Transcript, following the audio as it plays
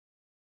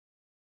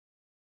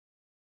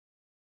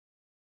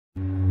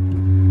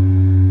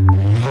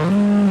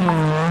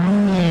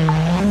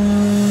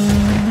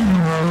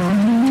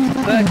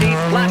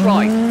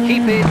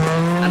in,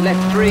 and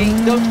left 3,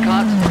 don't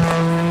cut,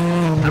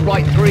 and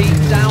right 3,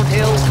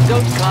 downhill,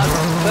 don't cut,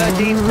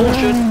 13,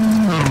 caution,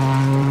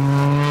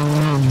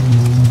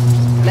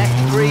 left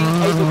 3,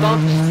 over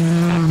bumps,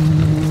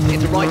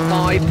 into right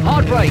 5,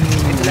 hard brake,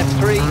 into left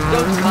 3,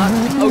 don't cut,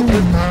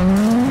 opens,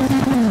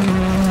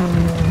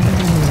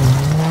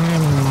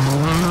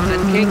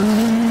 and kinks,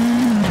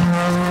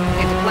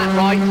 into flat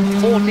right,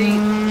 40,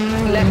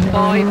 left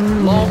 5,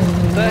 long,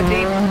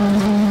 13,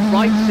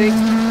 right 6,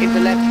 into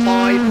left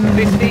 5,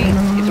 50,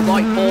 into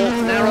right 4,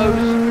 narrows,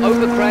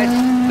 over crest,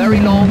 very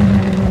long.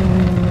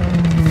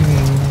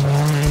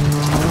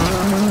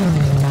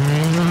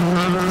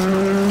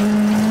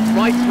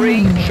 Right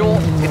 3,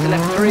 short, into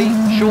left 3,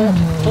 short,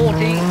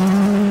 40.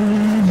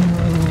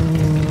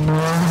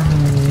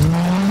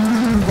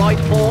 Right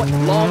 4,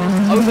 long,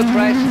 over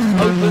crest,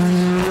 opens.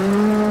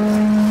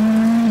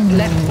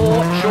 Left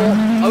 4, short,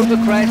 over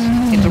crest,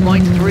 into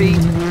right 3.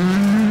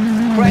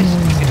 Crest,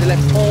 into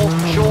left 4,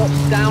 short,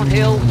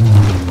 downhill.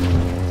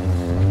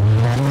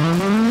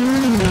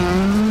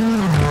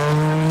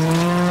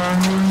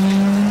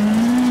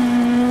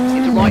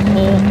 Into right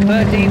 4,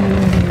 13.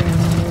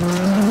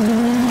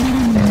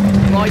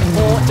 Right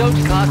 4,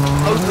 don't cut,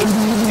 open,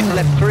 into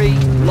left 3,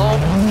 long,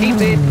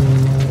 keep in.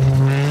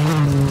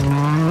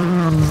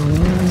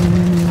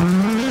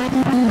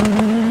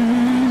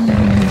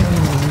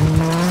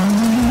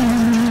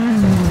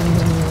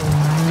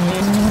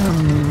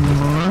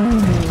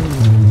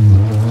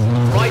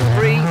 Right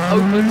 3,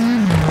 opens.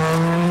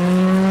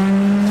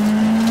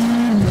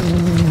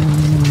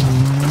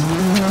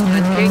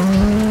 And kinks,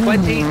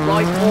 20,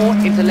 right 4,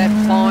 into left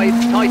 5,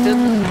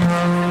 tightens.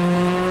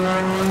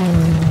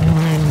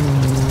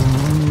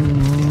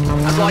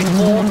 Right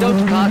 4,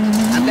 don't cut,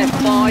 and left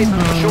 5,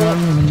 short.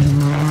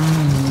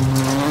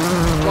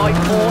 Right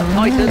 4,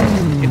 tightens,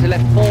 into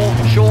left 4,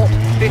 short,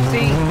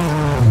 50.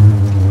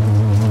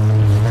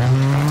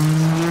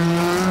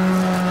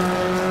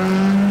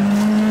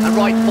 And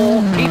right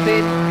 4, keep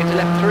in, into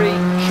left 3,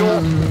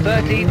 short,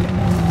 13.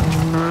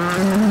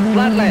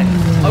 Flat left,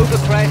 over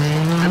crest,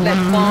 and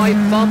left 5,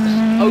 bumps,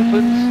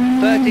 opens,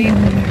 13.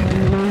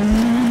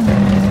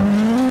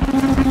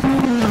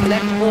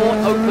 Left 4,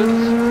 opens,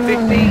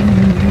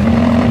 50.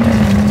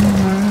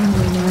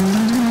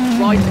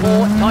 Right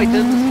 4,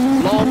 tightens,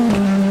 long,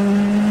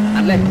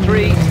 and left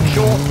 3,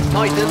 short,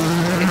 tightens,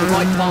 into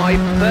right 5,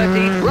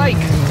 13,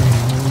 brake.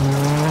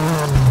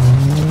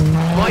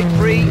 Right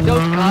 3,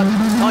 don't cut,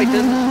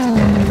 tightens,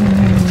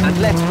 and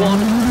left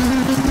 1.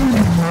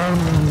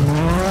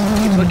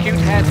 Into acute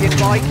hairpin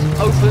right,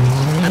 opens,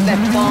 and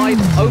left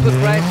 5, over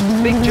crest,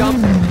 big jump.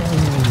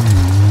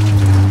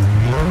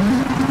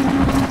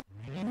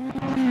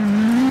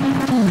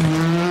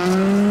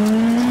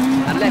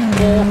 And left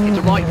 4,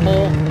 into right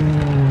 4.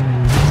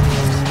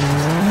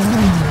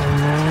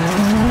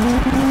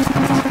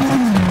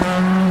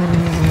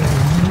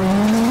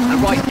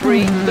 Right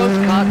 3,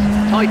 don't cut,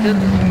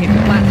 tightens, into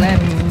flat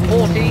left,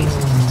 40.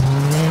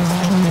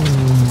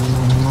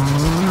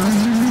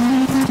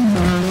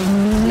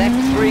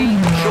 Left 3,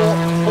 short,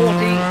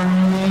 40.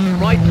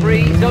 Right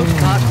 3, don't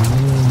cut.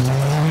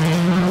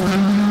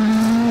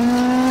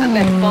 And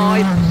left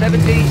 5,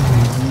 70.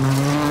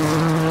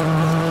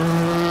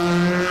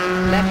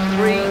 Left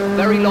 3,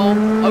 very long,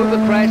 over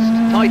crest,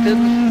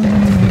 tightens.